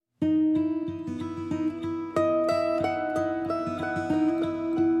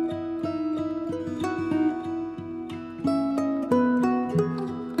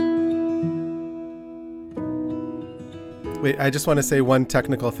Wait, I just want to say one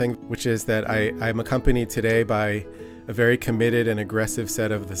technical thing, which is that I'm accompanied today by a very committed and aggressive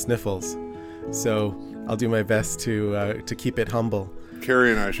set of the sniffles. So I'll do my best to keep it humble. Carrie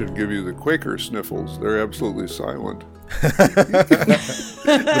and I should give you the Quaker sniffles. They're absolutely silent.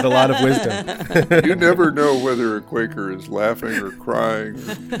 With a lot of wisdom. You never know whether a Quaker is laughing or crying.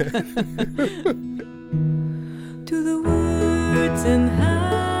 To the words and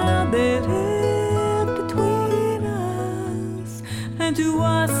how they live between us, and to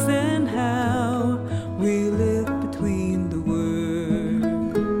us and how we live between the words.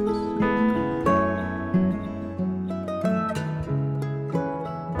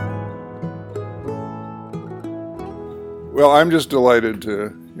 Well, I'm just delighted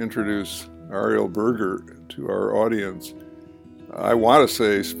to introduce Ariel Burger to our audience. I want to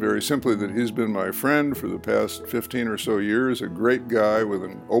say very simply that he's been my friend for the past 15 or so years, a great guy with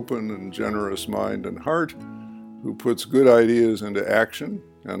an open and generous mind and heart who puts good ideas into action,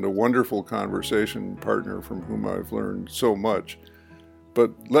 and a wonderful conversation partner from whom I've learned so much.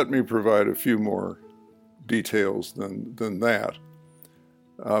 But let me provide a few more details than that.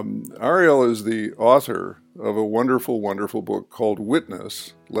 Ariel is the author of a wonderful, wonderful book called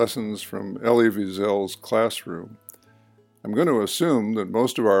Witness, Lessons from Elie Wiesel's Classroom. I'm going to assume that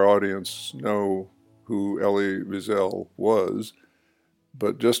most of our audience know who Elie Wiesel was,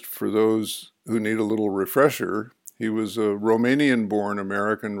 but just for those who need a little refresher, he was a Romanian-born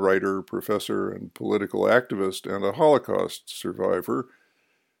American writer, professor, and political activist, and a Holocaust survivor,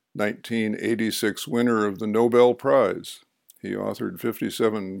 1986 winner of the Nobel Prize. He authored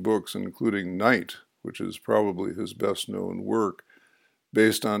 57 books, including Night, which is probably his best-known work,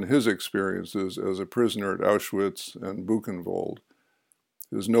 based on his experiences as a prisoner at Auschwitz and Buchenwald.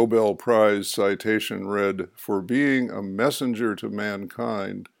 His Nobel Prize citation read, "For being a messenger to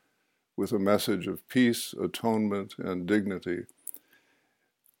mankind with a message of peace, atonement, and dignity."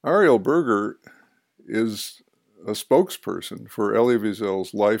 Ariel Burger is a spokesperson for Elie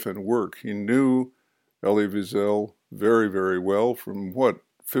Wiesel's life and work. He knew Elie Wiesel very, very well from,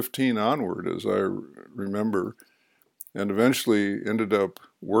 15 onward, as I remember, and eventually ended up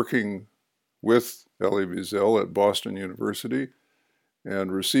working with Elie Wiesel at Boston University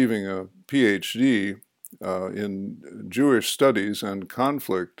and receiving a Ph.D. In Jewish studies and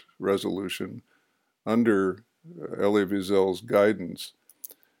conflict resolution under Elie Wiesel's guidance.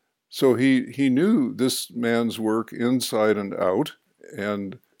 So he knew this man's work inside and out,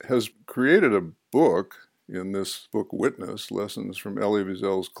 and has created a book, in this book Witness, Lessons from Elie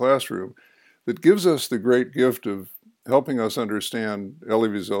Wiesel's Classroom, that gives us the great gift of helping us understand Elie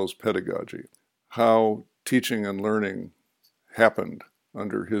Wiesel's pedagogy, how teaching and learning happened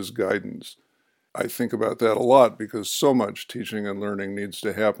under his guidance. I think about that a lot because so much teaching and learning needs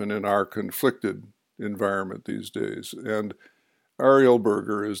to happen in our conflicted environment these days, and Ariel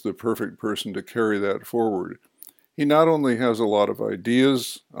Burger is the perfect person to carry that forward. He not only has a lot of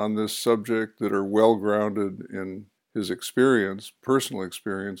ideas on this subject that are well-grounded in his experience, personal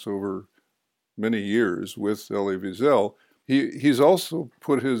experience over many years with Elie Wiesel, he's also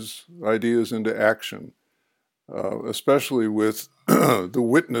put his ideas into action, especially with the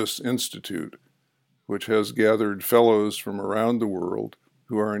Witness Institute, which has gathered fellows from around the world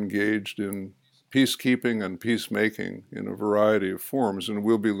who are engaged in peacekeeping and peacemaking in a variety of forms, and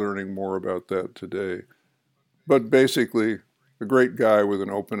we'll be learning more about that today. But basically, a great guy with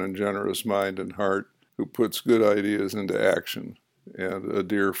an open and generous mind and heart who puts good ideas into action, and a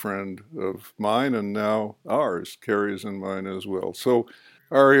dear friend of mine and now ours, Carrie's and mine as well. So,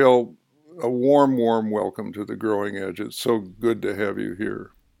 Ariel, a warm, warm welcome to The Growing Edge. It's so good to have you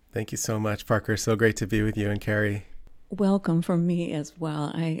here. Thank you so much, Parker. So great to be with you and Carrie. Welcome from me as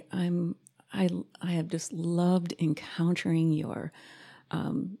well. I have just loved encountering your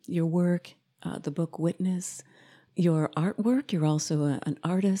work, the book Witness, your artwork. You're also an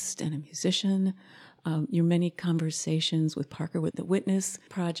artist and a musician. Your many conversations with Parker with the Witness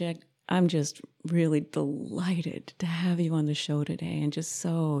Project. I'm just really delighted to have you on the show today, and just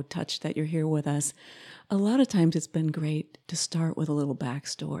so touched that you're here with us. A lot of times it's been great to start with a little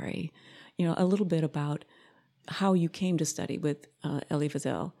backstory, a little bit about how you came to study with Elie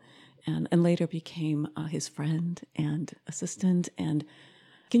Wiesel, and later became his friend and assistant. And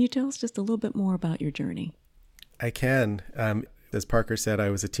can you tell us just a little bit more about your journey? I can. As Parker said, I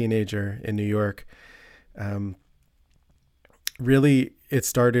was a teenager in New York. Really, it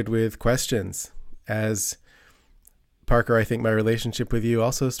started with questions. As Parker, I think my relationship with you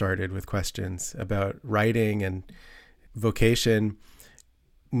also started with questions about writing and vocation.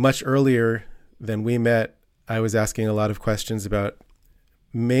 Much earlier than we met, I was asking a lot of questions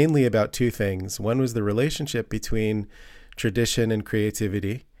mainly about two things. One was the relationship between tradition and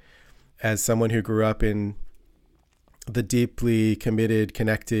creativity. As someone who grew up in the deeply committed,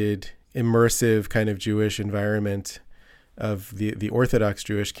 connected, immersive kind of Jewish environment of the Orthodox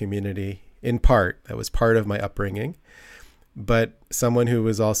Jewish community, in part, that was part of my upbringing, but someone who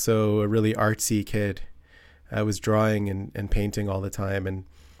was also a really artsy kid. I was drawing and painting all the time and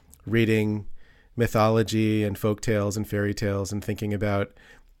reading mythology and folk tales and fairy tales and thinking about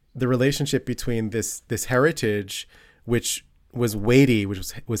the relationship between this heritage, which was weighty,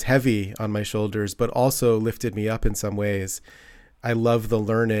 which was heavy on my shoulders, but also lifted me up in some ways. I love the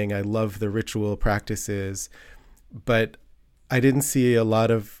learning. I love the ritual practices, but I didn't see a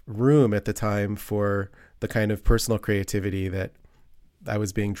lot of room at the time for the kind of personal creativity that I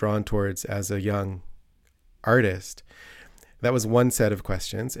was being drawn towards as a young artist. That was one set of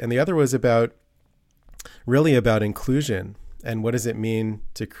questions. And the other was really about inclusion and what does it mean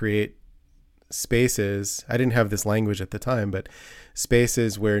to create spaces. I didn't have this language at the time, but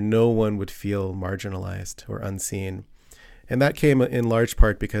spaces where no one would feel marginalized or unseen. And that came in large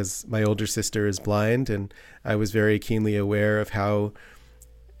part because my older sister is blind, and I was very keenly aware of how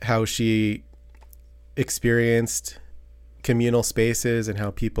she experienced communal spaces and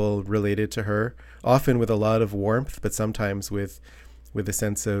how people related to her, often with a lot of warmth, but sometimes with a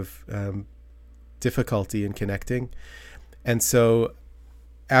sense of difficulty in connecting. And so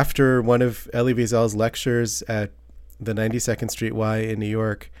after one of Elie Wiesel's lectures at the 92nd Street Y in New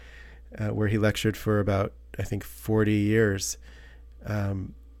York, where he lectured for about, I think, 40 years,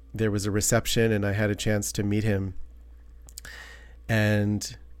 there was a reception and I had a chance to meet him.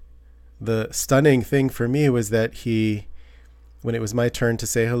 And the stunning thing for me was that when it was my turn to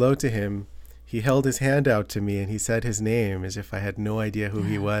say hello to him, he held his hand out to me and he said his name as if I had no idea who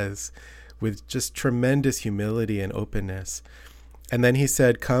he was, with just tremendous humility and openness. And then he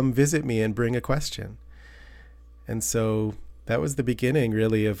said, "Come visit me and bring a question." And so that was the beginning,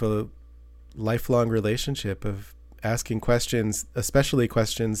 really, of a lifelong relationship of asking questions, especially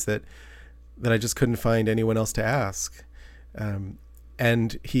questions that I just couldn't find anyone else to ask.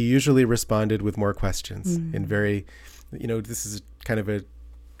 And he usually responded with more questions in very, this is kind of a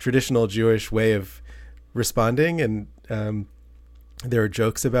traditional Jewish way of responding. And there are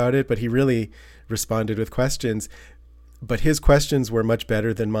jokes about it, but he really responded with questions. But his questions were much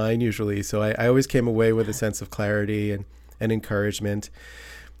better than mine usually. So I always came away with a sense of clarity and encouragement.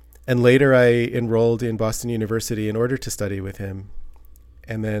 And later I enrolled in Boston University in order to study with him.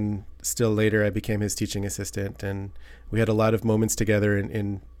 And then still later I became his teaching assistant. And we had a lot of moments together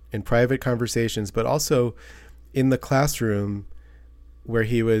in private conversations, but also in the classroom where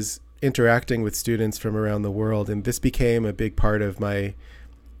he was interacting with students from around the world. And this became a big part of my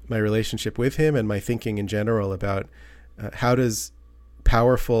relationship with him and my thinking in general about how does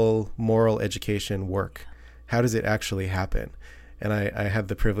powerful moral education work? How does it actually happen? And I had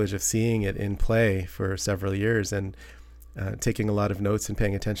the privilege of seeing it in play for several years and taking a lot of notes and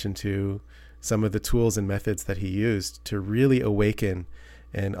paying attention to some of the tools and methods that he used to really awaken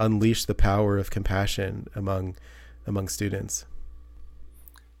and unleash the power of compassion among students.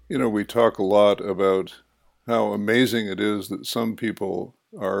 We talk a lot about how amazing it is that some people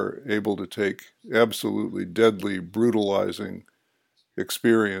are able to take absolutely deadly, brutalizing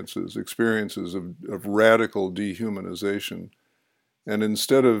experiences of radical dehumanization, and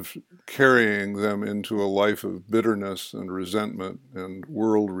instead of carrying them into a life of bitterness and resentment and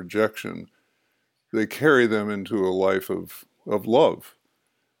world rejection, they carry them into a life of love.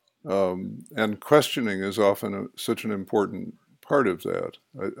 And questioning is often such an important part of that.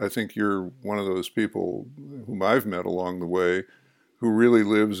 I think you're one of those people whom I've met along the way who really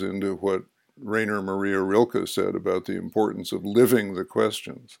lives into what Rainer Maria Rilke said about the importance of living the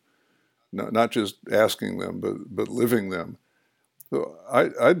questions, not just asking them, but living them. So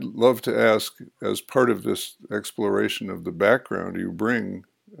I'd love to ask, as part of this exploration of the background you bring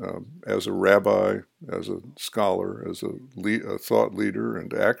as a rabbi, as a scholar, as a thought leader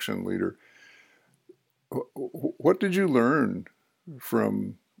and action leader, what did you learn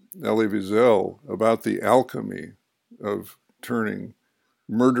from Elie Wiesel about the alchemy of turning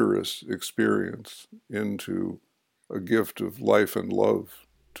murderous experience into a gift of life and love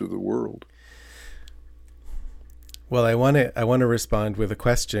to the world? Well, I want to respond with a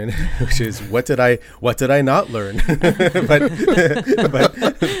question, which is what did I not learn? but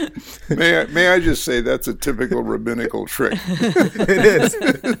may I just say that's a typical rabbinical trick.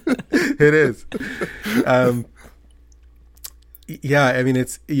 It is. Yeah, I mean,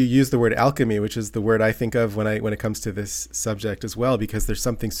 you use the word alchemy, which is the word I think of when it comes to this subject as well, because there's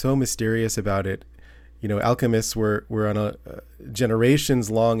something so mysterious about it. Alchemists were on a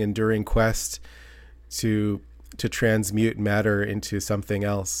generations long enduring quest to to transmute matter into something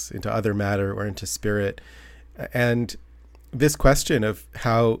else, into other matter or into spirit. And this question of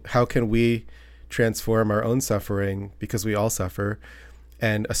how can we transform our own suffering, because we all suffer,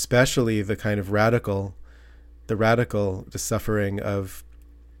 and especially the kind of the suffering of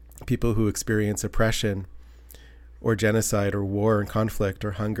people who experience oppression or genocide or war and conflict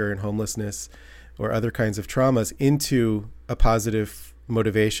or hunger and homelessness or other kinds of traumas, into a positive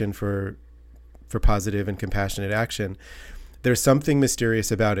motivation for positive and compassionate action. There's something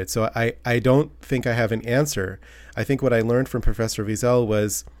mysterious about it. So I don't think I have an answer. I think what I learned from Professor Wiesel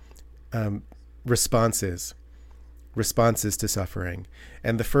was responses to suffering.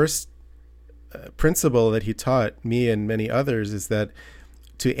 And the first principle that he taught me and many others is that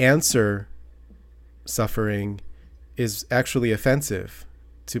to answer suffering is actually offensive.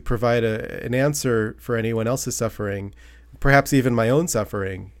 To provide an answer for anyone else's suffering, perhaps even my own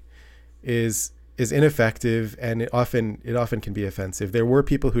suffering, is ineffective, and it often can be offensive. There were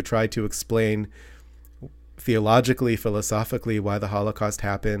people who tried to explain theologically, philosophically why the Holocaust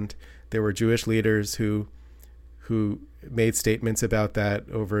happened. There were Jewish leaders who made statements about that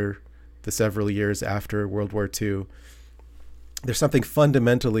over the several years after World War II. There's something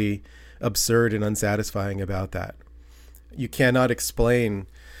fundamentally absurd and unsatisfying about that. You cannot explain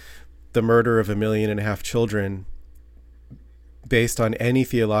the murder of 1.5 million children based on any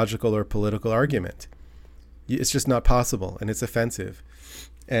theological or political argument. It's just not possible, and it's offensive.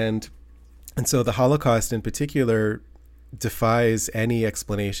 And so the Holocaust in particular defies any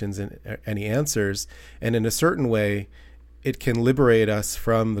explanations and any answers, and in a certain way, it can liberate us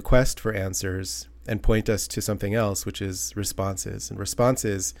from the quest for answers and point us to something else, which is responses. And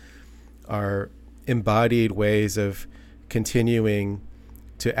responses are embodied ways of continuing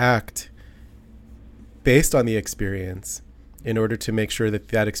to act based on the experience in order to make sure that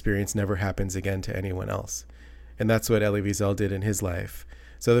that experience never happens again to anyone else. And that's what Elie Wiesel did in his life.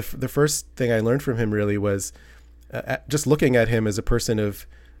 So the first thing I learned from him really was just looking at him as a person of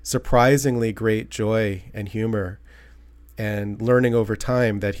surprisingly great joy and humor, and learning over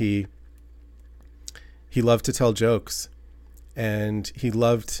time that he loved to tell jokes, and he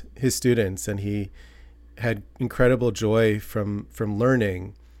loved his students, and he had incredible joy from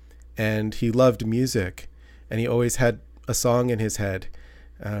learning, and he loved music, and he always had a song in his head.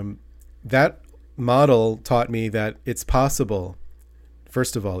 That model taught me that it's possible.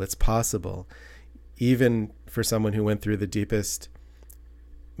 First of all, it's possible, even for someone who went through the deepest,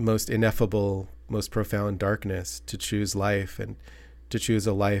 most ineffable, most profound darkness, to choose life, and to choose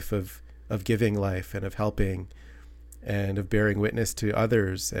a life of giving life and of helping and of bearing witness to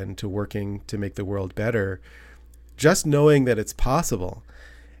others and to working to make the world better. Just knowing that it's possible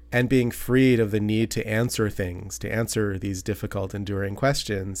and being freed of the need to answer things, to answer these difficult, enduring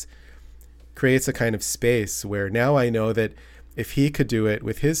questions, creates a kind of space where now I know that if he could do it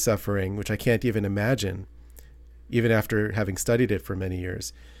with his suffering, which I can't even imagine, even after having studied it for many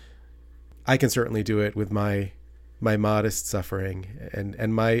years, I can certainly do it with my modest suffering,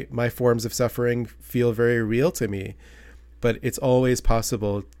 and my forms of suffering feel very real to me. But it's always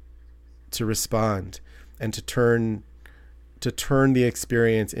possible to respond and to turn the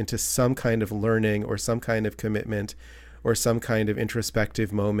experience into some kind of learning or some kind of commitment or some kind of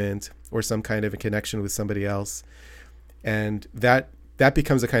introspective moment or some kind of a connection with somebody else. And that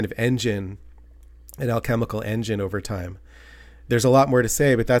becomes a kind of engine, an alchemical engine over time. There's a lot more to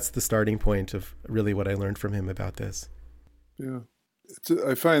say, but that's the starting point of really what I learned from him about this. Yeah.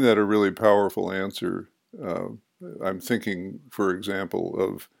 I find that a really powerful answer. I'm thinking, for example,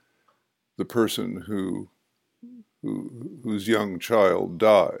 of the person whose young child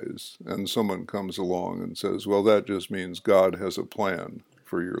dies, and someone comes along and says, well, that just means God has a plan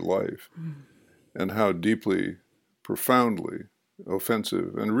for your life. And how deeply, profoundly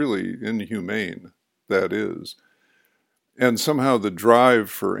offensive and really inhumane that is. And somehow the drive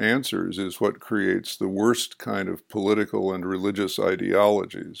for answers is what creates the worst kind of political and religious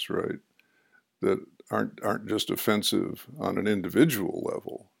ideologies, right? That aren't just offensive on an individual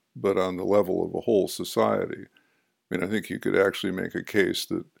level, but on the level of a whole society. I mean, I think you could actually make a case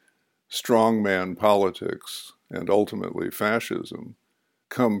that strongman politics and ultimately fascism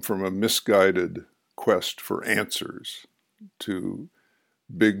come from a misguided quest for answers to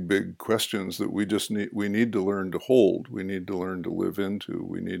big questions that we need to learn to hold, we need to learn to live into,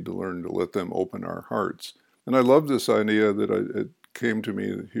 we need to learn to let them open our hearts. And I love this idea that it came to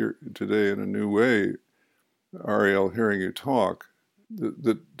me here today in a new way, Ariel, hearing you talk,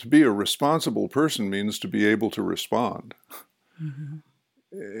 that to be a responsible person means to be able to respond. Mm-hmm.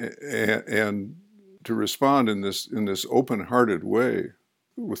 And to respond in this open-hearted way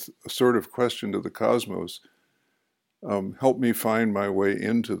with a sort of question to the cosmos help me find my way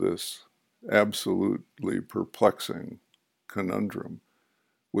into this absolutely perplexing conundrum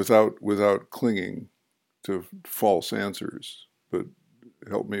without clinging to false answers, but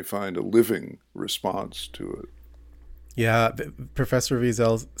help me find a living response to it. Yeah, Professor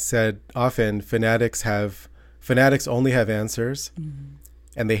Wiesel said often fanatics only have answers,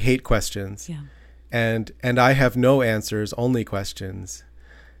 and they hate questions. Yeah. And I have no answers, only questions.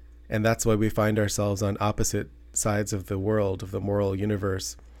 And that's why we find ourselves on opposite sides of the world, of the moral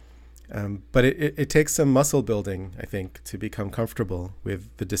universe. But it takes some muscle building, I think, to become comfortable with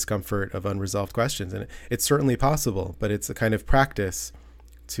the discomfort of unresolved questions. And it's certainly possible, but it's a kind of practice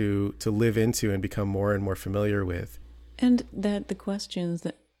to live into and become more and more familiar with. And that the questions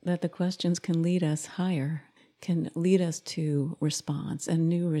can lead us higher, can lead us to response and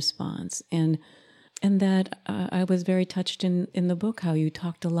new response. And that I was very touched in the book how you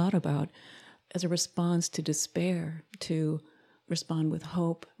talked a lot about as a response to despair, to respond with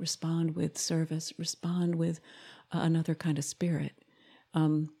hope, respond with service, respond with another kind of spirit.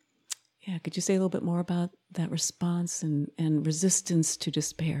 Could you say a little bit more about that response and resistance to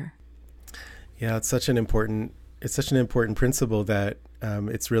despair? Yeah, it's such an important principle that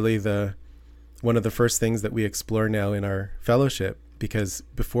it's really one of the first things that we explore now in our fellowship, because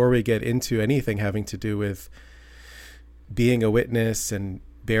before we get into anything having to do with being a witness and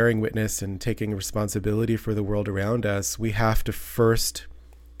bearing witness and taking responsibility for the world around us, we have to first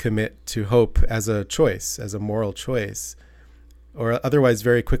commit to hope as a choice, as a moral choice, or otherwise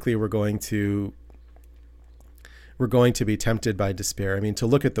very quickly we're going to be tempted by despair. I mean, to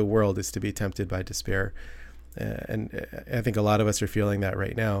look at the world is to be tempted by despair. And I think a lot of us are feeling that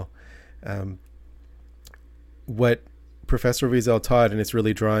right now. What Professor Wiesel taught, and it's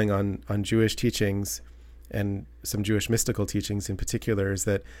really drawing on Jewish teachings and some Jewish mystical teachings in particular, is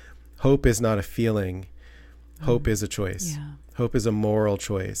that hope is not a feeling. Hope is a choice. Yeah. Hope is a moral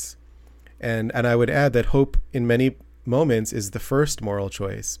choice. And I would add that hope in many moments is the first moral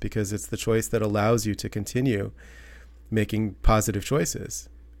choice, because it's the choice that allows you to continue making positive choices.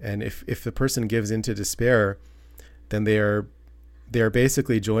 And if the person gives into despair, then they are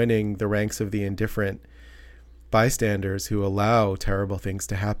basically joining the ranks of the indifferent bystanders who allow terrible things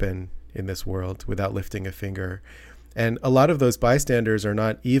to happen in this world without lifting a finger. And a lot of those bystanders are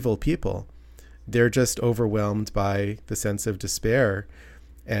not evil people. They're just overwhelmed by the sense of despair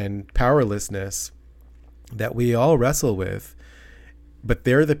and powerlessness that we all wrestle with. But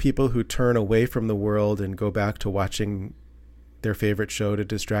they're the people who turn away from the world and go back to watching their favorite show to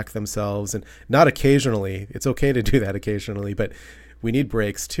distract themselves. And not occasionally, it's okay to do that occasionally, but we need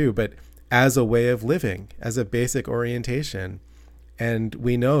breaks too, but as a way of living, as a basic orientation. And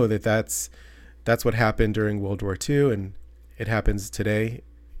we know that that's what happened during World War II, and it happens today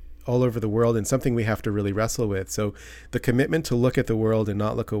all over the world, and something we have to really wrestle with. So the commitment to look at the world and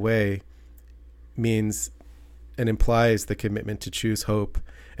not look away means and implies the commitment to choose hope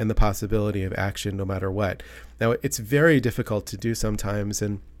and the possibility of action no matter what. Now, it's very difficult to do sometimes,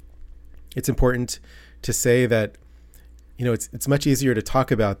 and it's important to say that, it's much easier to talk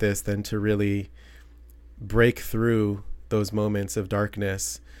about this than to really break through those moments of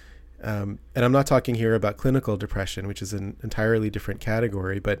darkness. And I'm not talking here about clinical depression, which is an entirely different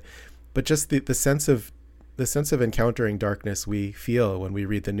category, but just the sense of encountering darkness we feel when we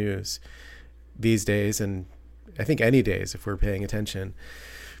read the news these days, and I think any days if we're paying attention.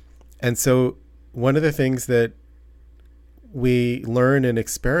 And so one of the things that we learn and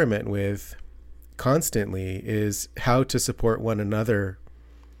experiment with constantly is how to support one another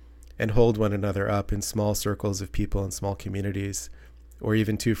and hold one another up in small circles of people in small communities, or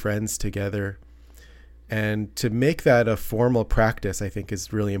even two friends together. And to make that a formal practice, I think,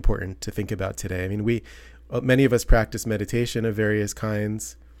 is really important to think about today. I mean, many of us practice meditation of various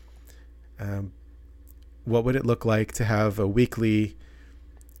kinds. What would it look like to have a weekly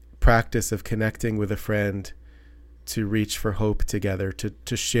practice of connecting with a friend to reach for hope together,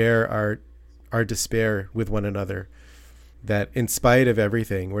 to share our despair with one another, that in spite of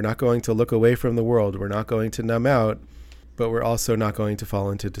everything, we're not going to look away from the world, we're not going to numb out, but we're also not going to fall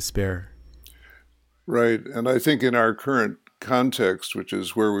into despair. Right. And I think in our current context, which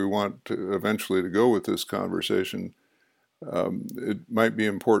is where we want to eventually to go with this conversation, it might be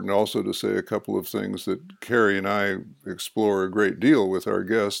important also to say a couple of things that Carrie and I explore a great deal with our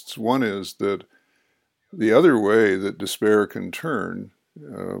guests. One is that the other way that despair can turn,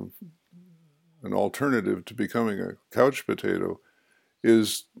 an alternative to becoming a couch potato,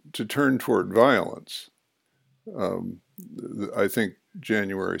 is to turn toward violence. I think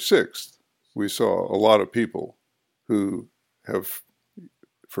January 6th, we saw a lot of people who have,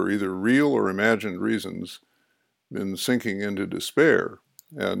 for either real or imagined reasons, been sinking into despair.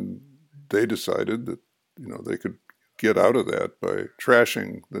 And they decided that, they could get out of that by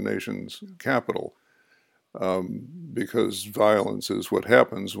trashing the nation's capital, because violence is what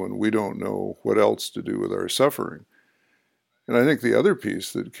happens when we don't know what else to do with our suffering. And I think the other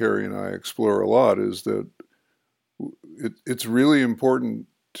piece that Carrie and I explore a lot is that it's really important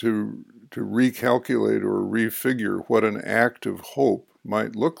to recalculate or refigure what an act of hope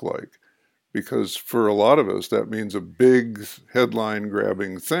might look like. Because for a lot of us, that means a big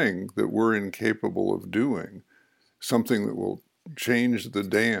headline-grabbing thing that we're incapable of doing, something that will change the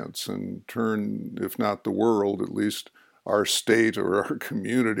dance and turn, if not the world, at least our state or our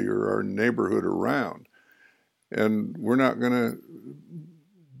community or our neighborhood around. And we're not going to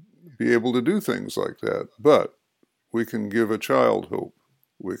be able to do things like that. But we can give a child hope.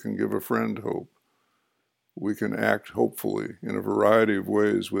 We can give a friend hope. We can act hopefully in a variety of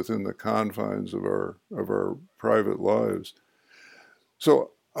ways within the confines of our private lives.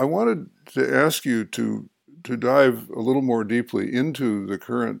 So I wanted to ask you to dive a little more deeply into the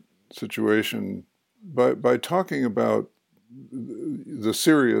current situation by talking about the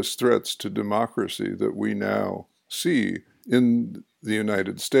serious threats to democracy that we now see in the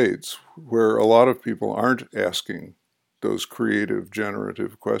United States, where a lot of people aren't asking those creative,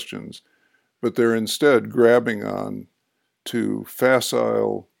 generative questions, but they're instead grabbing on to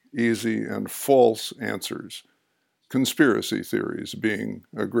facile, easy, and false answers. Conspiracy theories being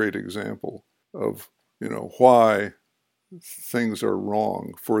a great example of, why things are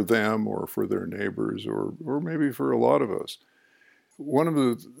wrong for them or for their neighbors or maybe for a lot of us. One of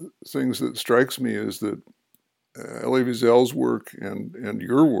the things that strikes me is that Elie Wiesel's work and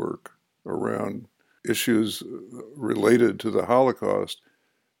your work around issues related to the Holocaust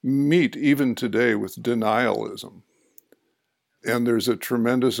meet even today with denialism. And there's a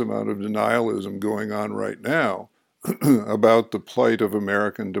tremendous amount of denialism going on right now about the plight of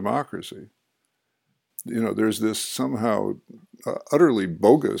American democracy. There's this somehow utterly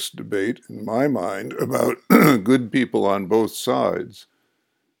bogus debate in my mind about good people on both sides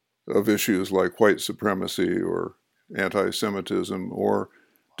of issues like white supremacy or anti-Semitism or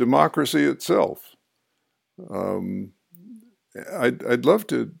democracy itself. I'd love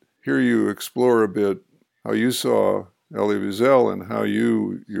to hear you explore a bit how you saw Elie Wiesel and how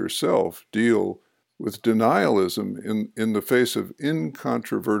you yourself deal with denialism in the face of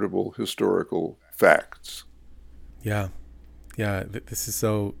incontrovertible historical facts. Yeah. This is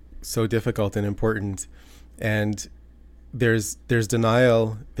so difficult and important. And there's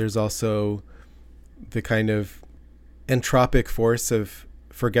denial. There's also the kind of entropic force of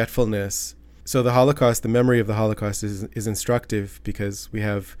forgetfulness. So the Holocaust, the memory of the Holocaust is instructive because we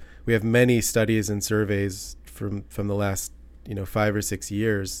have many studies and surveys from the last 5 or 6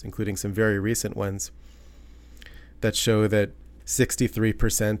 years, including some very recent ones, that show that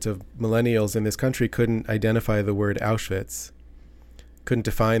 63% of millennials in this country couldn't identify the word Auschwitz, couldn't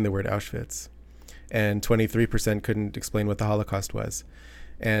define the word Auschwitz, and 23% couldn't explain what the Holocaust was.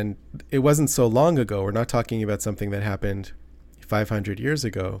 And it wasn't so long ago. We're not talking about something that happened 500 years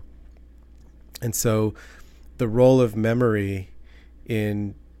ago. And so the role of memory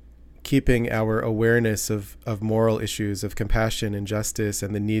in keeping our awareness of moral issues, of compassion and justice,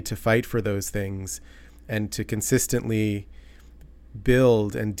 and the need to fight for those things, and to consistently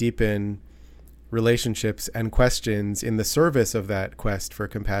build and deepen relationships and questions in the service of that quest for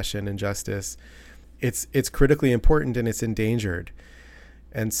compassion and justice, it's critically important and it's endangered.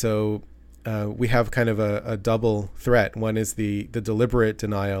 And so we have kind of a double threat. One is the deliberate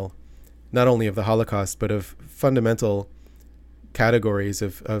denial, not only of the Holocaust, but of fundamental categories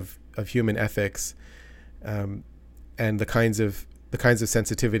of human ethics, and the kinds of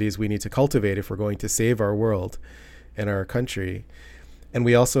sensitivities we need to cultivate if we're going to save our world and our country. And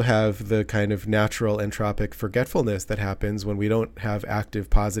we also have the kind of natural entropic forgetfulness that happens when we don't have active,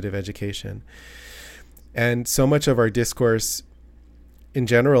 positive education. And so much of our discourse in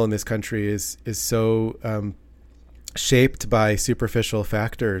general in this country is so shaped by superficial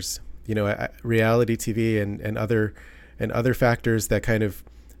factors, reality TV and other factors that kind of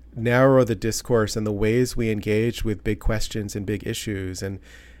narrow the discourse and the ways we engage with big questions and big issues.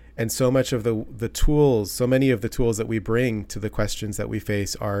 And so much of the tools, so many of the tools that we bring to the questions that we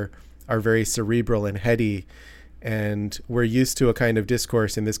face are very cerebral and heady. And we're used to a kind of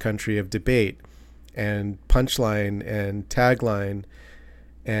discourse in this country of debate and punchline and tagline.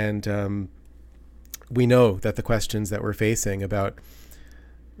 And we know that the questions that we're facing about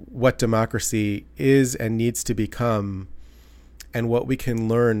what democracy is and needs to become, and what we can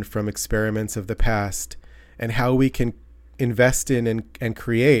learn from experiments of the past, and how we can invest in and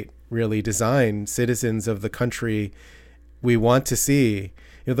create really design citizens of the country we want to see?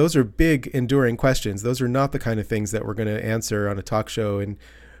 Those are big, enduring questions. Those are not the kind of things that we're going to answer on a talk show in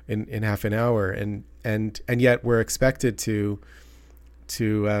half an hour. And yet we're expected to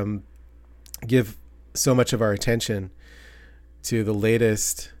give so much of our attention to the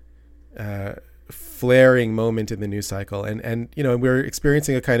latest flaring moment in the news cycle. And we're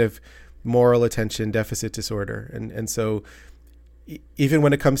experiencing a kind of moral attention deficit disorder. And so even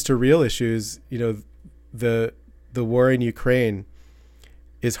when it comes to real issues, the war in Ukraine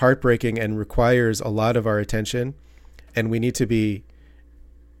is heartbreaking and requires a lot of our attention. And we need to be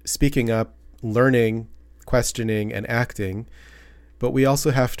speaking up, learning, questioning, and acting. But we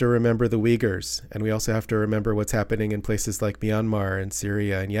also have to remember the Uyghurs, and we also have to remember what's happening in places like Myanmar and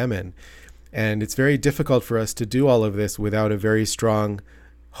Syria and Yemen. And it's very difficult for us to do all of this without a very strong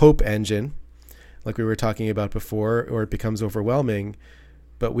hope engine, like we were talking about before, or it becomes overwhelming.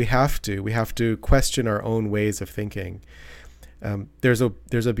 But we have to question our own ways of thinking. There's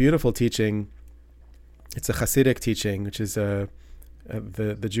a beautiful teaching. It's a Hasidic teaching, which is the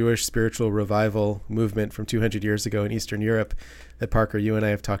Jewish spiritual revival movement from 200 years ago in Eastern Europe that Parker, you and I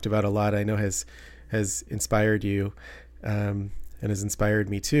have talked about a lot. I know has inspired you and has inspired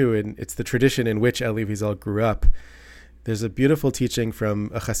me too. And it's the tradition in which Elie Wiesel grew up. There's a beautiful teaching from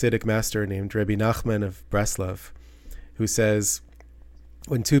a Hasidic master named Rabbi Nachman of Breslov, who says,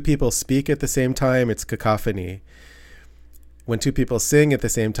 when two people speak at the same time, it's cacophony. When two people sing at the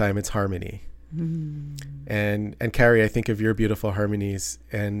same time, it's harmony. And Carrie, I think of your beautiful harmonies,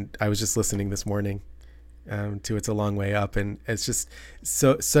 and I was just listening this morning to It's a Long Way Up, and it's just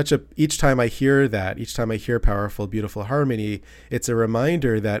each time I hear powerful, beautiful harmony, it's a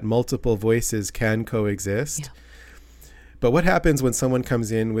reminder that multiple voices can coexist. Yeah. But what happens when someone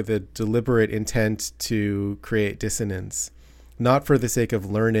comes in with a deliberate intent to create dissonance, not for the sake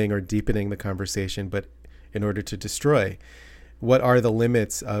of learning or deepening the conversation, but in order to destroy? What are the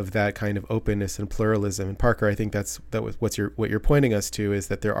limits of that kind of openness and pluralism? And Parker, I think what you're pointing us to is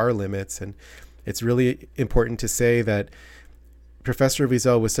that there are limits, and it's really important to say that Professor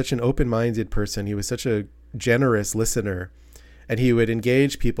Wiesel was such an open-minded person. He was such a generous listener, and he would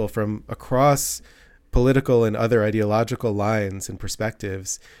engage people from across political and other ideological lines and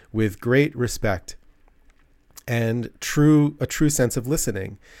perspectives with great respect and a true sense of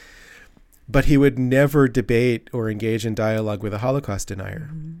listening. But he would never debate or engage in dialogue with a Holocaust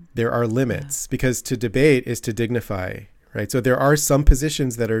denier. Mm-hmm. There are limits, because to debate is to dignify, right? So there are some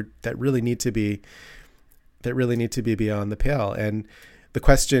positions that really need to be beyond the pale. And the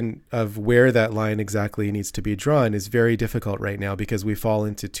question of where that line exactly needs to be drawn is very difficult right now, because we fall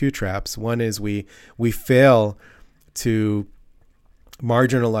into two traps. One is we fail to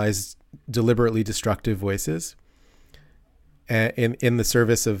marginalize deliberately destructive voices in the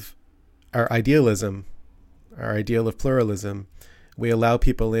service of our idealism, our ideal of pluralism. We allow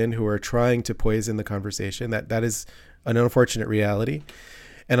people in who are trying to poison the conversation. That is an unfortunate reality.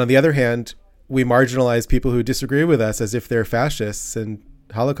 And on the other hand, we marginalize people who disagree with us as if they're fascists and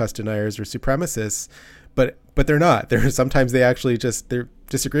Holocaust deniers or supremacists, but they're not. Sometimes they actually they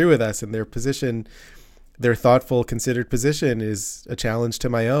disagree with us, and their position, their thoughtful, considered position, is a challenge to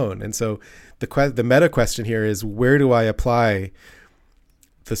my own. And so the meta question here is, where do I apply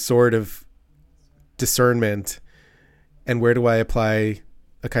the sword of discernment, and where do I apply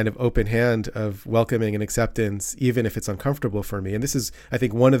a kind of open hand of welcoming and acceptance, even if it's uncomfortable for me? And this is, I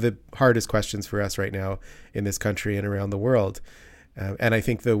think, one of the hardest questions for us right now in this country and around the world. And I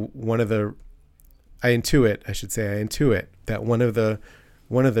think I intuit that one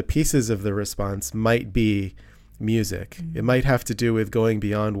of the pieces of the response might be music. Mm-hmm. It might have to do with going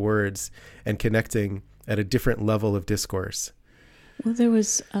beyond words and connecting at a different level of discourse. Well, there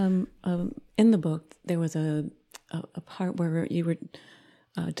was in the book, there was a part where you were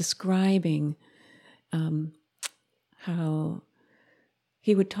describing how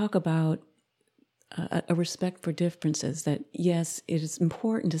he would talk about a respect for differences, that yes, it is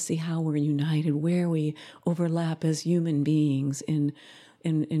important to see how we're united, where we overlap as human beings in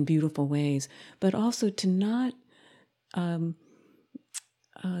beautiful ways, but also to not,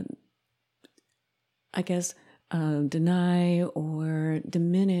 deny or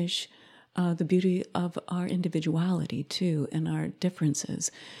diminish the beauty of our individuality too, and our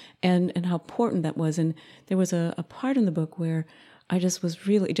differences, and how important that was. And there was a part in the book where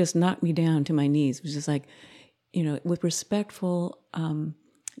it just knocked me down to my knees. It was just like, with respectful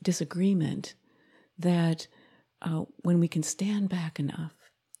disagreement, that when we can stand back enough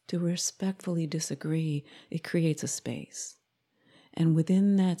to respectfully disagree, it creates a space. And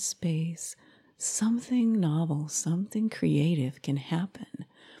within that space, something novel, something creative can happen.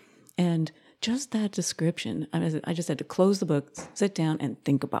 And just that description, I just had to close the book, sit down, and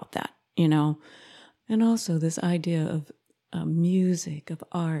think about that, And also this idea of music, of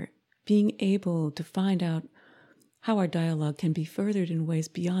art, being able to find out how our dialogue can be furthered in ways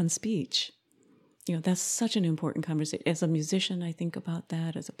beyond speech. That's such an important conversation. As a musician, I think about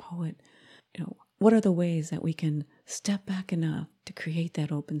that. As a poet, what are the ways that we can step back enough to create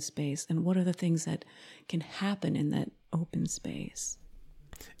that open space? And what are the things that can happen in that open space?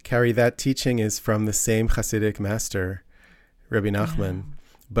 Carrie, that teaching is from the same Hasidic master, Rabbi Nachman.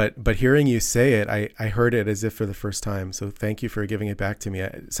 Yeah. But hearing you say it, I heard it as if for the first time. So thank you for giving it back to me.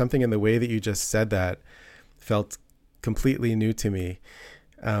 Something in the way that you just said that felt completely new to me.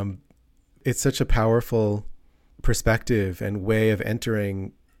 It's such a powerful perspective and way of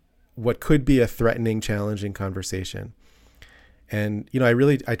entering what could be a threatening, challenging conversation. And,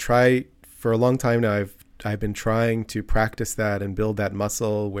 I try for a long time now, I've been trying to practice that and build that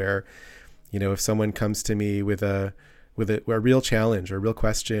muscle where, if someone comes to me with a real challenge or a real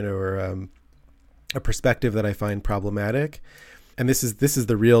question or a perspective that I find problematic, and this is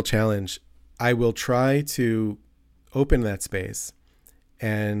the real challenge, I will try to open that space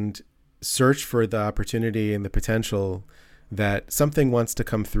and search for the opportunity and the potential that something wants to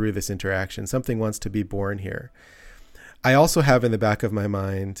come through this interaction, something wants to be born here. I also have in the back of my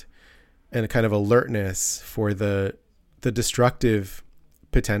mind and a kind of alertness for the destructive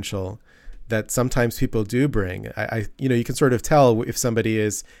potential that sometimes people do bring. You can sort of tell if somebody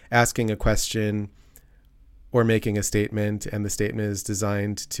is asking a question or making a statement, and the statement is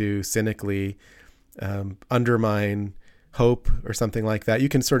designed to cynically undermine hope or something like that. You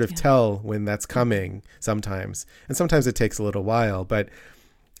can sort of tell when that's coming sometimes, and sometimes it takes a little while. But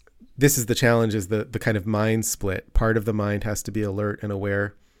this is the challenge: is the kind of mind split. Part of the mind has to be alert and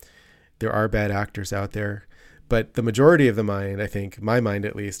aware. There are bad actors out there, but the majority of the mind, I think, my mind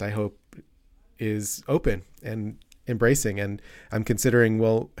at least, I hope, is open and embracing. And I'm considering,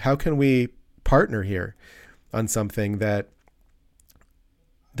 well, how can we partner here on something that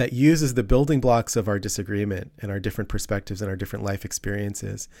uses the building blocks of our disagreement and our different perspectives and our different life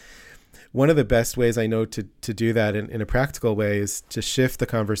experiences. One of the best ways I know to do that in a practical way is to shift the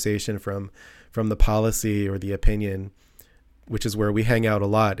conversation from the policy or the opinion, which is where we hang out a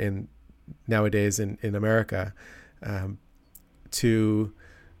lot nowadays in America, to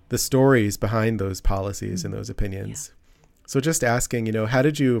the stories behind those policies and those opinions. Yeah. So just asking, how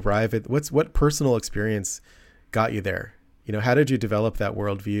did you arrive at what personal experience got you there? How did you develop that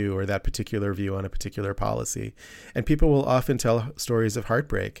worldview or that particular view on a particular policy? And people will often tell stories of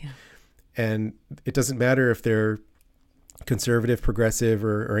heartbreak. Yeah. And it doesn't matter if they're conservative, progressive,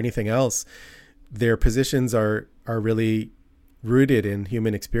 or anything else. Their positions are really rooted in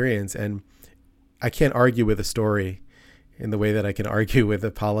human experience. And I can't argue with a story in the way that I can argue with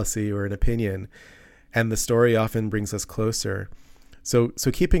a policy or an opinion. And the story often brings us closer. So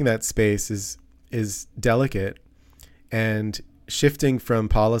keeping that space is delicate. And shifting from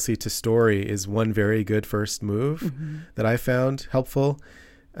policy to story is one very good first move that I found helpful.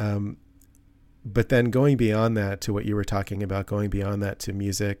 But then going beyond that to what you were talking about, going beyond that to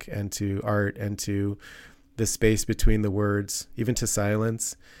music and to art and to the space between the words, even to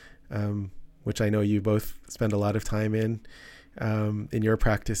silence, which I know you both spend a lot of time in your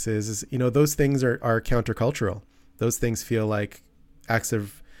practices, those things are countercultural. Those things feel like acts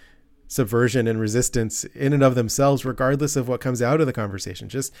of subversion and resistance in and of themselves, regardless of what comes out of the conversation.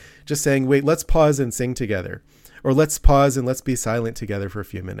 Just saying, wait, let's pause and sing together, or let's pause and let's be silent together for a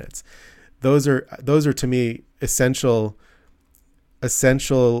few minutes. Those are to me essential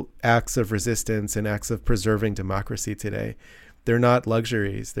acts of resistance and acts of preserving democracy today. They're not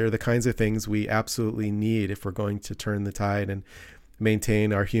luxuries. They're the kinds of things we absolutely need if we're going to turn the tide and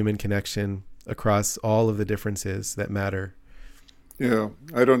maintain our human connection across all of the differences that matter. Yeah,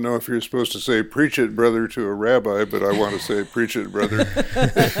 I don't know if you're supposed to say "preach it, brother" to a rabbi, but I want to say "preach it, brother."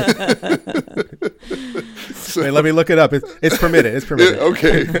 So, wait, let me look it up. It's permitted. It's permitted.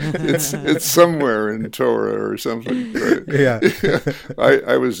 Okay, it's somewhere in Torah or something. Right? Yeah.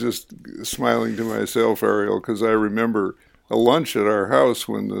 I was just smiling to myself, Ariel, because I remember a lunch at our house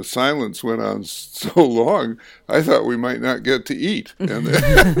when the silence went on so long, I thought we might not get to eat. And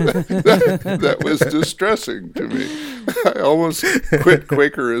that was distressing to me. I almost quit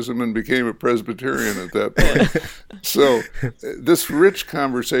Quakerism and became a Presbyterian at that point. So this rich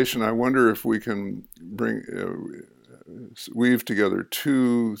conversation, I wonder if we can weave together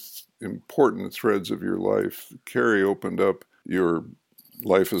two important threads of your life. Carrie opened up your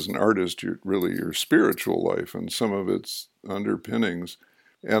life as an artist, your spiritual life and some of its underpinnings.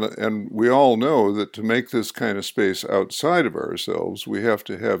 And we all know that to make this kind of space outside of ourselves, we have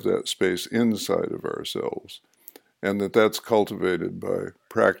to have that space inside of ourselves. And that's cultivated by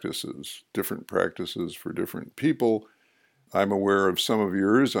practices, different practices for different people. I'm aware of some of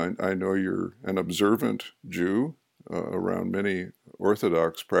yours. I know you're an observant Jew around many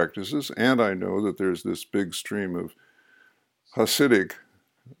Orthodox practices, and I know that there's this big stream of Hasidic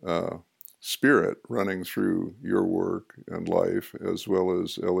spirit running through your work and life, as well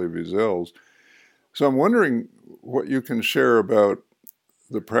as Elie Wiesel's. So I'm wondering what you can share about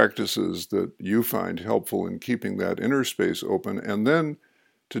the practices that you find helpful in keeping that inner space open, and then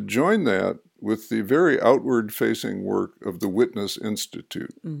to join that with the very outward-facing work of the Witness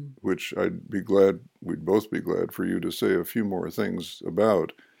Institute, which we'd both be glad for you to say a few more things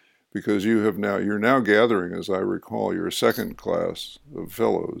about, because you're now gathering, as I recall, your second class of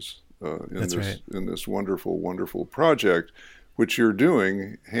fellows in this wonderful, wonderful project, which you're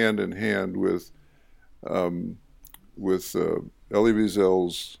doing hand in hand with Elie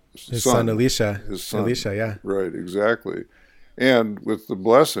Wiesel's son, Elisha. His son, Elisha, yeah. Right, exactly. And with the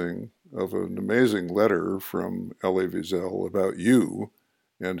blessing of an amazing letter from Elie Wiesel about you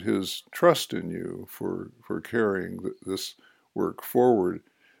and his trust in you for carrying this work forward.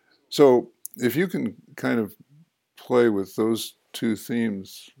 So if you can kind of play with those two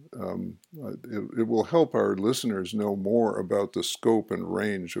themes, it will help our listeners know more about the scope and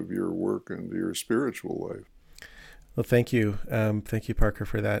range of your work and your spiritual life. Well, thank you. Thank you, Parker,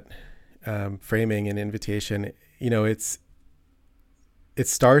 for that framing and invitation. It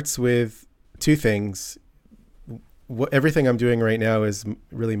starts with two things. Everything I'm doing right now is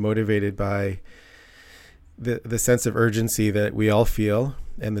really motivated by the sense of urgency that we all feel,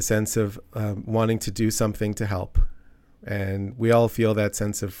 and the sense of wanting to do something to help. And we all feel that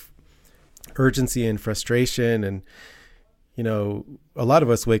sense of urgency and frustration. And, a lot of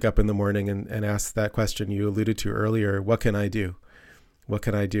us wake up in the morning and ask that question you alluded to earlier: what can I do? What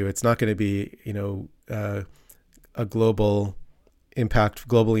can I do? It's not going to be, a globally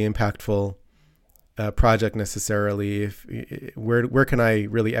impactful project necessarily. Where can I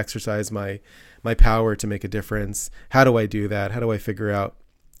really exercise my power to make a difference? How do I do that? How do I figure out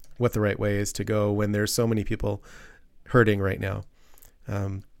what the right way is to go when there's so many people hurting right now?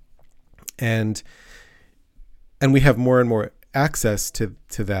 And we have more and more access to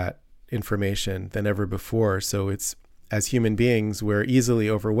that information than ever before. So it's, as human beings, we're easily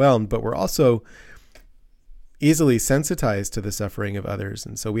overwhelmed, but we're also easily sensitized to the suffering of others.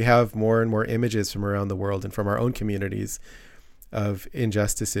 And so we have more and more images from around the world and from our own communities of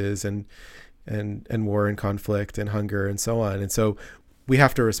injustices and war and conflict and hunger and so on. And so we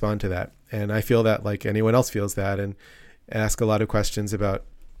have to respond to that. And I feel that like anyone else feels that, and ask a lot of questions about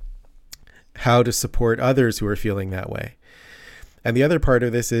how to support others who are feeling that way. And the other part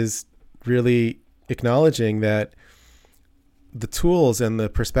of this is really acknowledging that the tools and the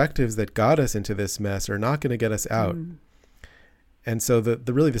perspectives that got us into this mess are not going to get us out. And so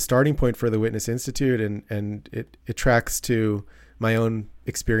the starting point for the Witness Institute, and it tracks to my own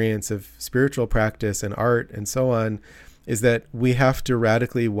experience of spiritual practice and art and so on, is that we have to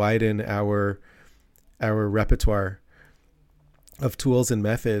radically widen our repertoire of tools and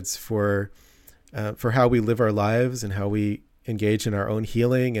methods for how we live our lives, and how we engage in our own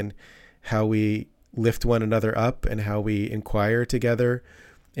healing, and how we lift one another up, and how we inquire together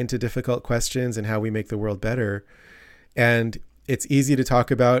into difficult questions, and how we make the world better. And it's easy to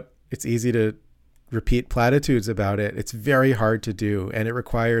talk about, it's easy to repeat platitudes about it. It's very hard to do, and it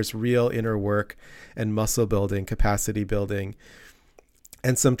requires real inner work and muscle building, capacity building,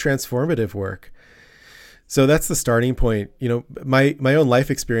 and some transformative work. So that's the starting point. My own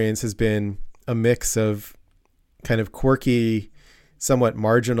life experience has been a mix of kind of quirky, somewhat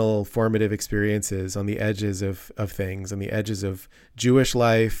marginal formative experiences on the edges of things, on the edges of Jewish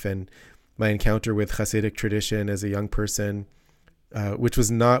life, and my encounter with Hasidic tradition as a young person, which was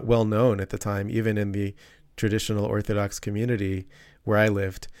not well known at the time, even in the traditional Orthodox community where I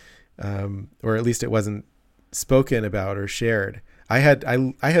lived, or at least it wasn't spoken about or shared. I had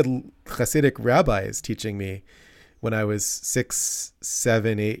Hasidic rabbis teaching me when I was 6,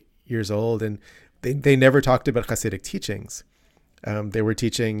 7, 8 years old, and they never talked about Hasidic teachings. They were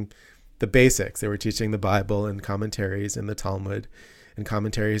teaching the basics. They were teaching the Bible and commentaries and the Talmud and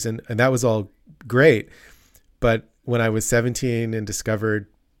commentaries, and that was all great. But when I was 17 and discovered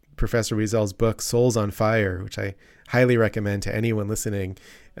Professor Wiesel's book, Souls on Fire, which I highly recommend to anyone listening,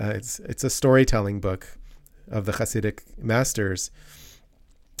 it's a storytelling book of the Hasidic masters.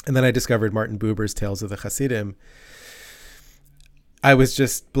 And then I discovered Martin Buber's Tales of the Hasidim. I was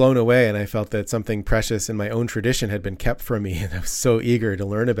just blown away, and I felt that something precious in my own tradition had been kept from me. And I was so eager to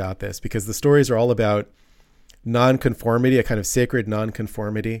learn about this, because the stories are all about nonconformity, a kind of sacred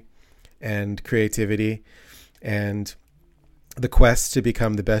nonconformity and creativity, and the quest to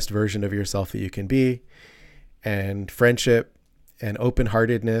become the best version of yourself that you can be, and friendship and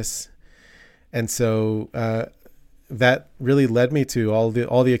open-heartedness. And so that really led me to all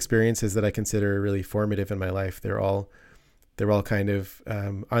the experiences that I consider really formative in my life. They're all kind of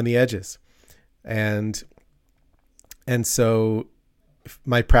on the edges, and so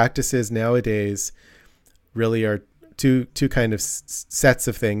my practices nowadays really are two kind of sets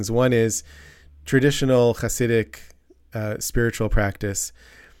of things. One is traditional Hasidic spiritual practice,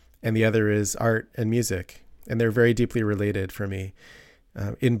 and the other is art and music, and they're very deeply related for me.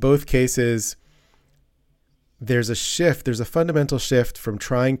 In both cases, there's a fundamental shift from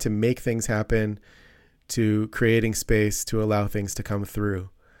trying to make things happen to creating space to allow things to come through.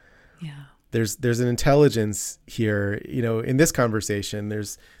 Yeah. There's an intelligence here, in this conversation.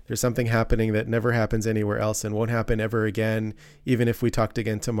 There's something happening that never happens anywhere else and won't happen ever again, even if we talked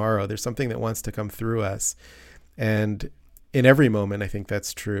again tomorrow. There's something that wants to come through us. And in every moment, I think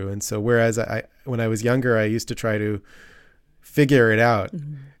that's true. And so whereas when I was younger, I used to try to figure it out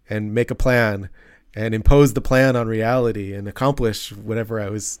and make a plan and impose the plan on reality and accomplish whatever I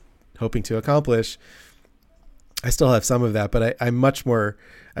was hoping to accomplish. I still have some of that, but I'm much more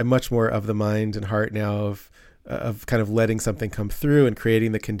of the mind and heart now of kind of letting something come through and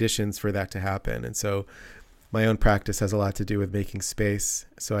creating the conditions for that to happen. And so my own practice has a lot to do with making space.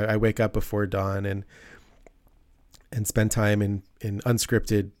 So I wake up before dawn and spend time in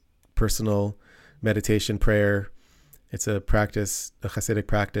unscripted personal meditation prayer. It's a practice, a Hasidic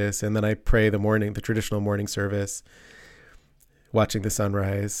practice. And then I pray the traditional morning service, watching the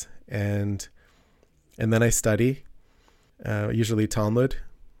sunrise. And then I study, usually Talmud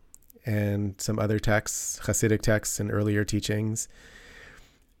and some other texts, Hasidic texts and earlier teachings.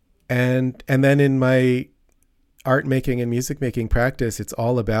 And then in my art making and music making practice, it's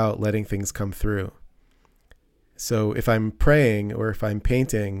all about letting things come through. So if I'm praying, or if I'm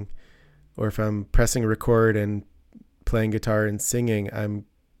painting, or if I'm pressing record and playing guitar and singing, I'm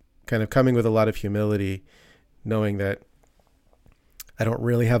kind of coming with a lot of humility, knowing that I don't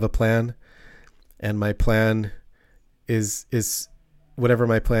really have a plan. And my plan is whatever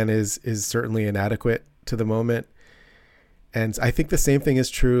my plan is certainly inadequate to the moment. And I think the same thing is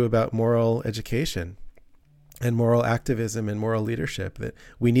true about moral education and moral activism and moral leadership, that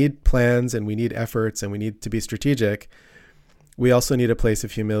we need plans and we need efforts and we need to be strategic. We also need a place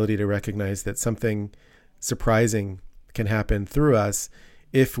of humility to recognize that something surprising can happen through us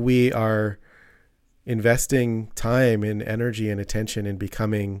if we are investing time and energy and attention in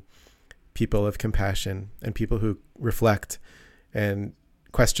becoming people of compassion and people who reflect and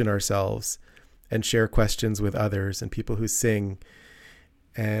question ourselves and share questions with others, and people who sing.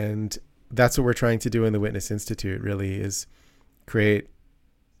 And that's what we're trying to do in the Witness Institute, really, is create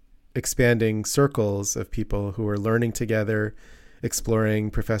expanding circles of people who are learning together,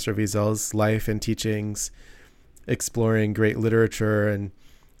 exploring Professor Wiesel's life and teachings, exploring great literature and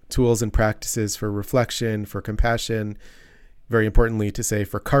tools and practices for reflection, for compassion, very importantly to say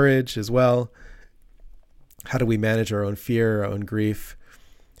for courage as well. How do we manage our own fear, our own grief,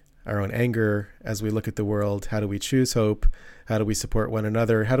 our own anger as we look at the world? How do we choose hope? How do we support one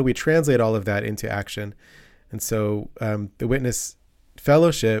another? How do we translate all of that into action? And so the Witness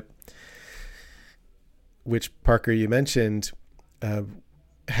Fellowship, which Parker, you mentioned,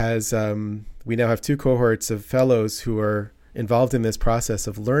 has we now have 2 cohorts of fellows who are involved in this process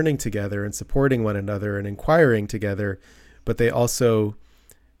of learning together and supporting one another and inquiring together, but they also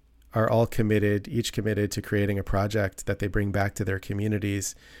are all each committed to creating a project that they bring back to their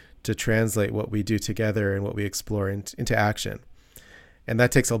communities to translate what we do together and what we explore into action. And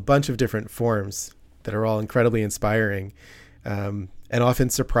that takes a bunch of different forms that are all incredibly inspiring and often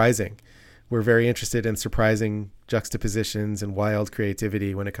surprising. We're very interested in surprising juxtapositions and wild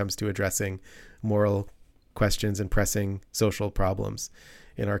creativity when it comes to addressing moral questions and pressing social problems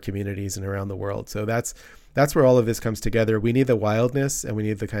in our communities and around the world. So that's where all of this comes together. We need the wildness, and we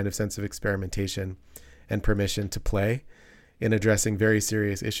need the kind of sense of experimentation and permission to play in addressing very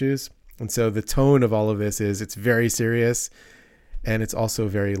serious issues. And so the tone of all of this is it's very serious, and it's also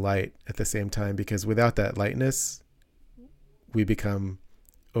very light at the same time, because without that lightness, we become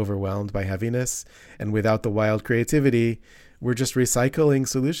overwhelmed by heaviness. And without the wild creativity, we're just recycling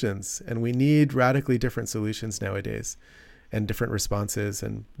solutions. And we need radically different solutions nowadays and different responses.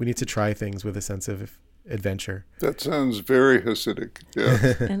 And we need to try things with a sense of adventure. That sounds very Hasidic.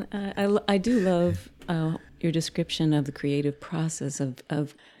 Yeah. And I do love your description of the creative process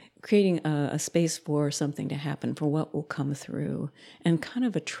of creating a space for something to happen, for what will come through, and kind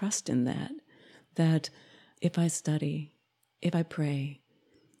of a trust in that if I study, if I pray,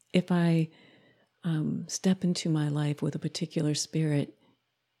 if I step into my life with a particular spirit,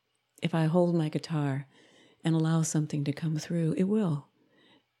 if I hold my guitar and allow something to come through, it will.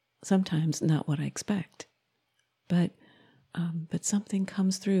 Sometimes not what I expect, but something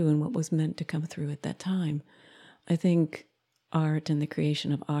comes through and what was meant to come through at that time. I think art and the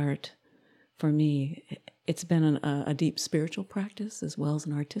creation of art, for me, it's been a deep spiritual practice as well as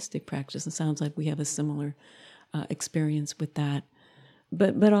an artistic practice. It sounds like we have a similar experience with that,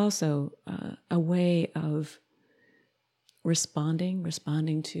 but also a way of responding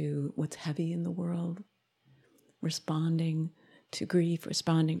to what's heavy in the world, responding to grief,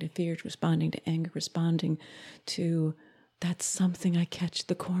 responding to fear, responding to anger, responding to that's something I catch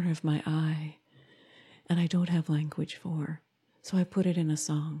the corner of my eye and I don't have language for. So I put it in a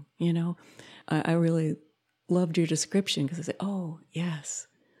song, you know. I really loved your description because I said, oh, yes,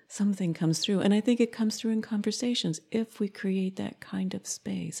 something comes through. And I think it comes through in conversations if we create that kind of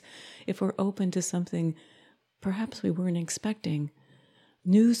space, if we're open to something perhaps we weren't expecting,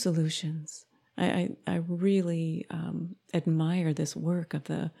 new solutions. I really admire this work of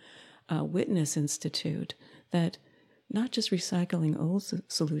the Witness Institute, that not just recycling old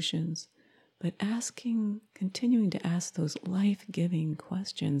solutions, but continuing to ask those life-giving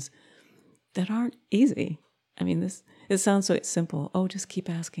questions that aren't easy. I mean, it sounds so simple. Oh, just keep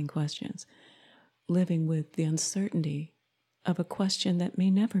asking questions. Living with the uncertainty of a question that may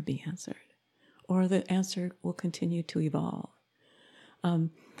never be answered, or the answer will continue to evolve.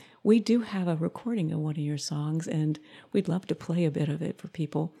 We do have a recording of one of your songs, and we'd love to play a bit of it for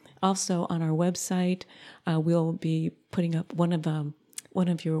people. Also, on our website, we'll be putting up one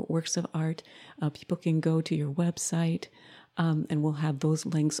of your works of art. People can go to your website, and we'll have those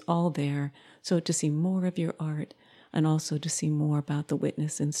links all there. So to see more of your art, and also to see more about the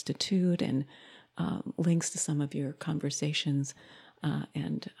Witness Institute, and links to some of your conversations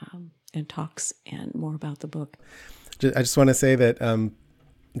and talks, and more about the book. I just want to say that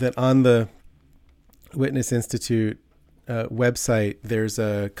that on the Witness Institute website, there's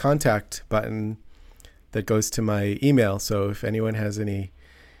a contact button that goes to my email. So if anyone has any,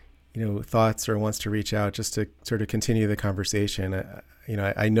 thoughts or wants to reach out just to sort of continue the conversation,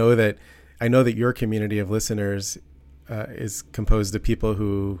 I know that your community of listeners is composed of people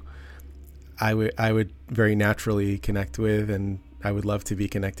who I would very naturally connect with, and I would love to be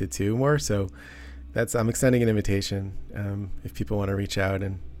connected to more. So I'm extending an invitation if people want to reach out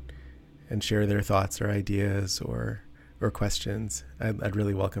and share their thoughts or ideas or questions. I'd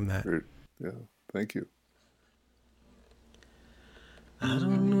really welcome that. Great. Yeah, thank you. I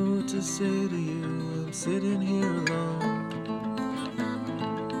don't know what to say to you. I'm sitting here alone.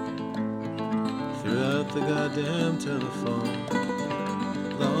 Throughout the goddamn telephone.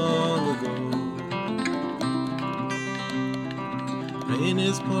 Long ago. Rain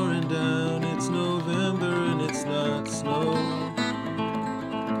is pouring down. It's November and it's not snow.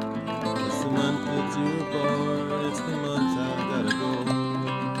 It's the month that you were born. It's the month I gotta go.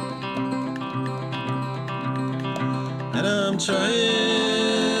 And I'm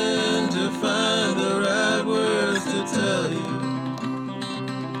trying to find the right words to tell you.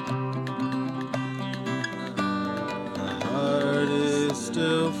 My heart is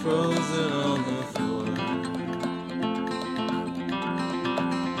still frozen on the floor.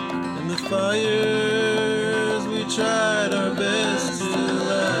 And the fires we tried our best to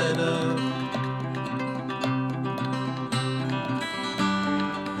light up,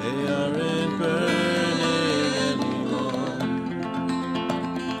 they aren't burning anymore.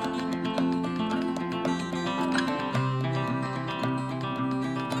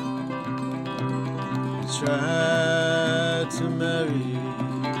 We tried to marry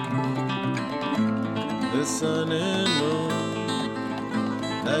the sun and moon,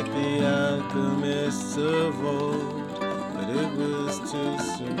 like the alchemists of old, but it was too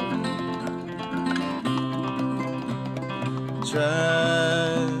soon.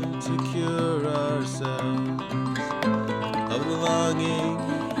 Tried to cure ourselves of the longing.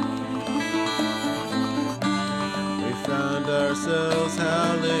 We found ourselves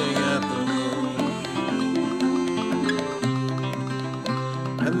howling at the moon,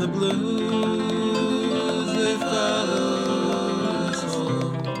 and the blues, they followed us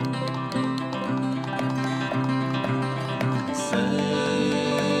home.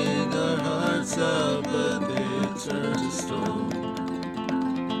 Sang our hearts out, but they turned to stone.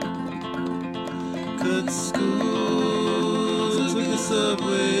 Cut schools, took us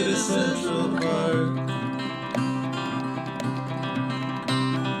subway to Central Park.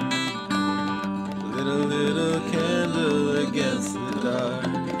 Lit a little candle against the dark,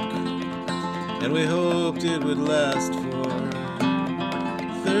 and we hoped it would last for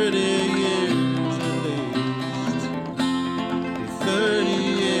 30 years at least. 30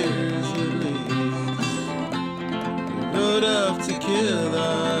 years at least. We rode off to kill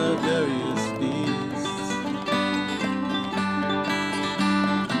our various beasts.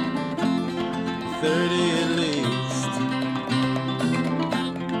 30 at least.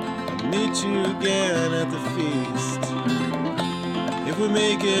 I'll meet you again at the feast, if we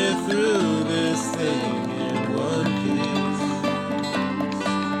make it through this thing in one piece.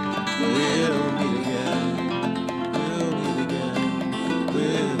 We'll meet again. We'll meet again.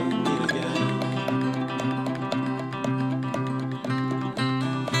 We'll meet again.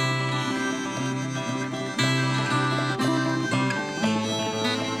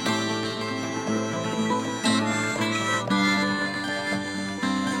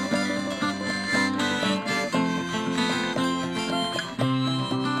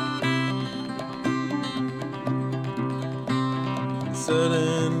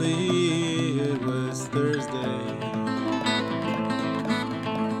 Suddenly it was Thursday,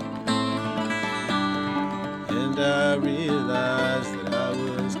 and I realized that I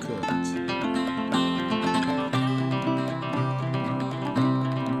was cooked.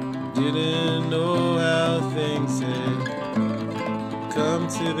 Didn't know how things had come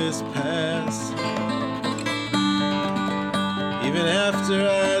to this pass, even after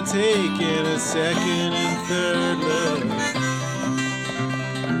I'd taken a second and third look.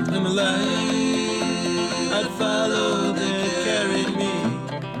 And the light I'd followed that carried me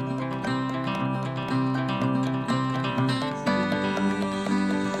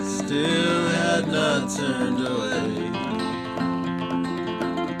still had not turned away.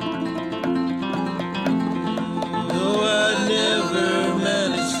 Though I'd never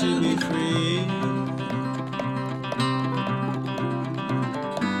managed to be free,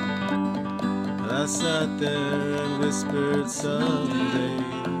 I sat there and whispered, someday,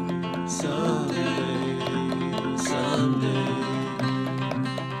 someday, someday.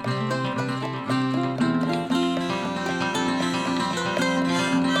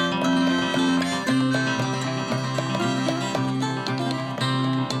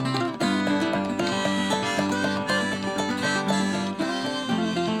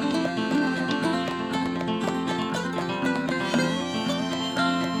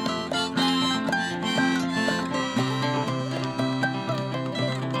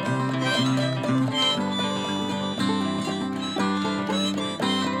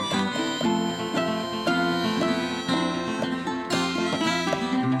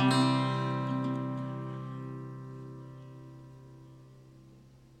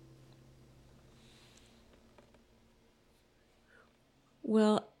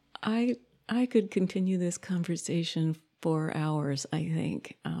 Well, I could continue this conversation for hours, I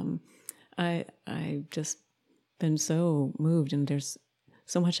think. I've just been so moved, and there's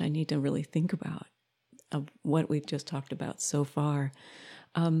so much I need to really think about of what we've just talked about so far.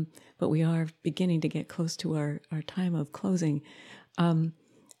 But we are beginning to get close to our time of closing.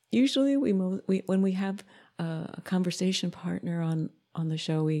 Usually when we have a conversation partner on the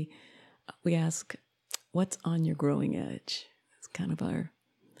show, we ask, what's on your growing edge? It's kind of our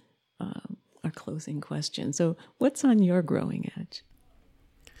closing question. So what's on your growing edge?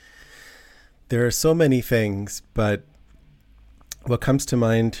 There are so many things, but what comes to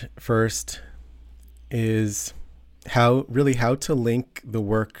mind first is how to link the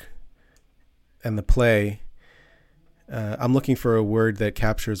work and the play. I'm looking for a word that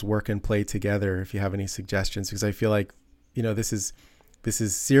captures work and play together, if you have any suggestions, because I feel like, this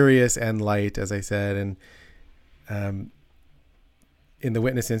is serious and light, as I said, and in the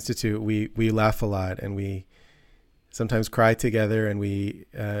Witness Institute, we laugh a lot, and we sometimes cry together, and we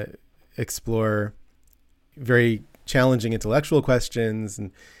explore very challenging intellectual questions.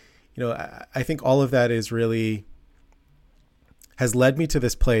 And, I think all of that has led me to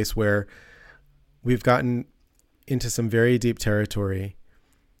this place where we've gotten into some very deep territory,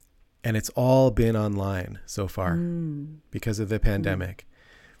 and it's all been online so far because of the pandemic.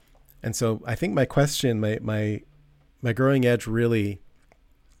 And so I think my question, my growing edge really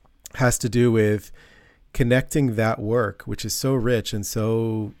has to do with connecting that work, which is so rich and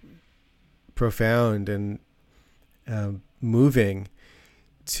so profound and moving,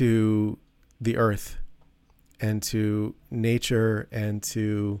 to the earth and to nature and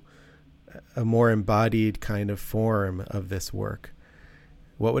to a more embodied kind of form of this work.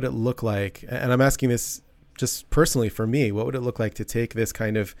 What would it look like? And I'm asking this just personally for me, what would it look like to take this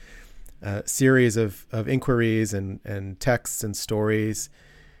kind of series of inquiries and texts and stories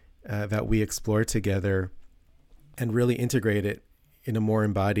that we explore together and really integrate it in a more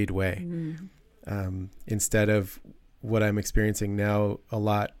embodied way, instead of what I'm experiencing now a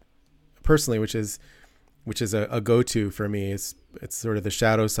lot personally, which is a go-to for me. It's sort of the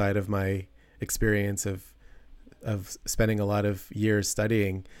shadow side of my experience of spending a lot of years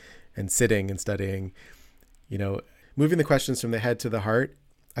studying and sitting and studying. Moving the questions from the head to the heart,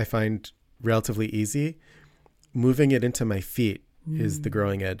 I find relatively easy. Moving it into my feet is the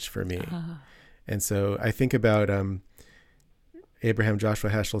growing edge for me. And so I think about Abraham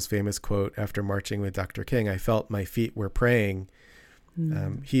Joshua Heschel's famous quote after marching with Dr. King, "I felt my feet were praying."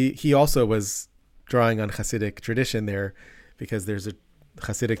 He also was drawing on Hasidic tradition there, because there's a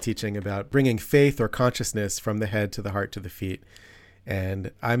Hasidic teaching about bringing faith or consciousness from the head to the heart to the feet.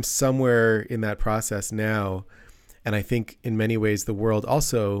 And I'm somewhere in that process now. And I think in many ways the world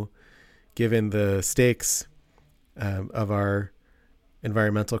also, given the stakes of our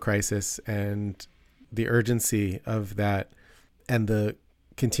environmental crisis and the urgency of that and the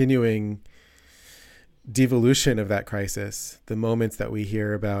continuing devolution of that crisis, the moments that we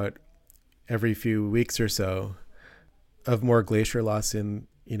hear about every few weeks or so of more glacier loss in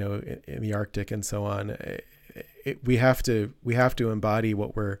the Arctic and so on, we have to embody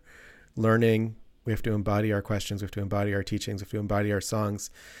what we're learning. We have to embody our questions. We have to embody our teachings. We have to embody our songs.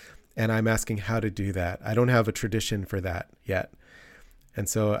 And I'm asking how to do that. I don't have a tradition for that yet. And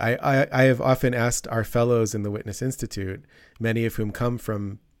so I have often asked our fellows in the Witness Institute, many of whom come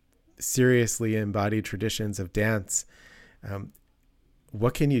from seriously embodied traditions of dance,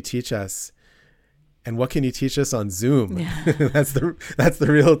 what can you teach us? And what can you teach us on Zoom? Yeah. That's the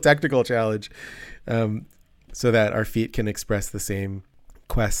real technical challenge, so that our feet can express the same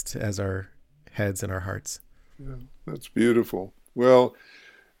quest as our heads and our hearts. Yeah, that's beautiful. Well,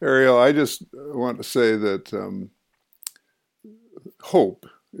 Ariel, I just want to say that hope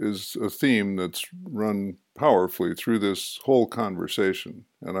is a theme that's run powerfully through this whole conversation.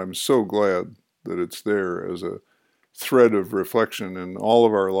 And I'm so glad that it's there as a thread of reflection in all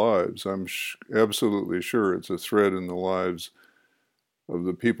of our lives. I'm absolutely sure it's a thread in the lives of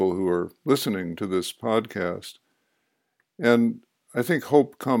the people who are listening to this podcast. And I think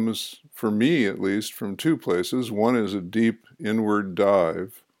hope comes, for me at least, from two places. One is a deep inward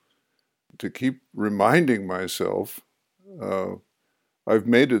dive to keep reminding myself I've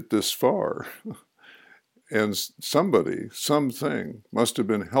made it this far. And something must have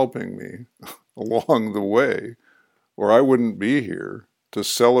been helping me along the way, or I wouldn't be here to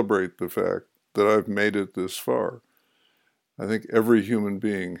celebrate the fact that I've made it this far. I think every human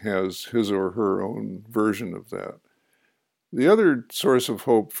being has his or her own version of that. The other source of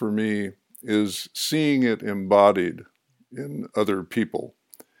hope for me is seeing it embodied in other people.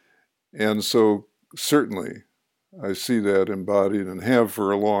 And so certainly I see that embodied and have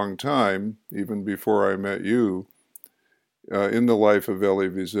for a long time, even before I met you, in the life of Elie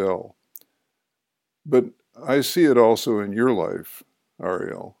Wiesel. But I see it also in your life,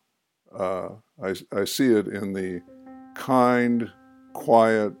 Ariel. I see it in the kind,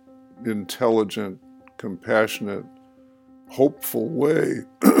 quiet, intelligent, compassionate, hopeful way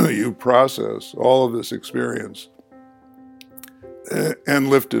you process all of this experience and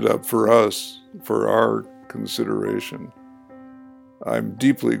lift it up for us, for our consideration. I'm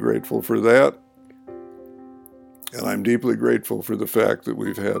deeply grateful for that. And I'm deeply grateful for the fact that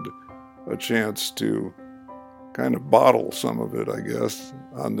we've had a chance to kind of bottle some of it, I guess,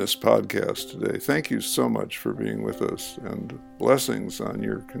 on this podcast today. Thank you so much for being with us, and blessings on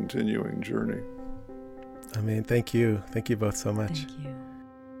your continuing journey. I mean, thank you. Thank you both so much. Thank you.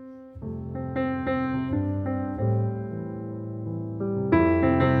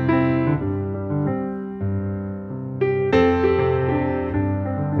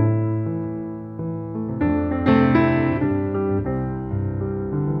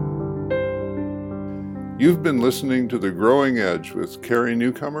 You've been listening to The Growing Edge with Carrie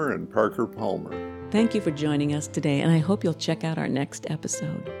Newcomer and Parker Palmer. Thank you for joining us today, and I hope you'll check out our next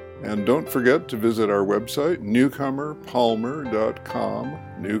episode. And don't forget to visit our website, newcomerpalmer.com,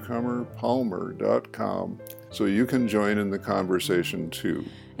 newcomerpalmer.com, so you can join in the conversation too.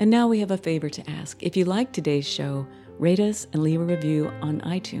 And now we have a favor to ask. If you like today's show, rate us and leave a review on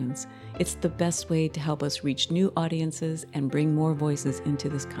iTunes. It's the best way to help us reach new audiences and bring more voices into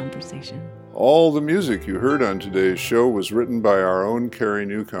this conversation. All the music you heard on today's show was written by our own Carrie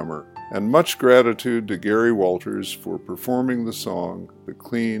Newcomer. And much gratitude to Gary Walters for performing the song, The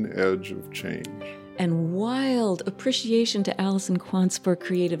Clean Edge of Change. and wild appreciation to Alison Quantz for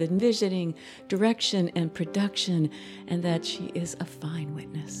creative envisioning, direction, and production, and that she is a fine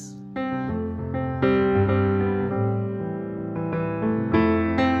witness.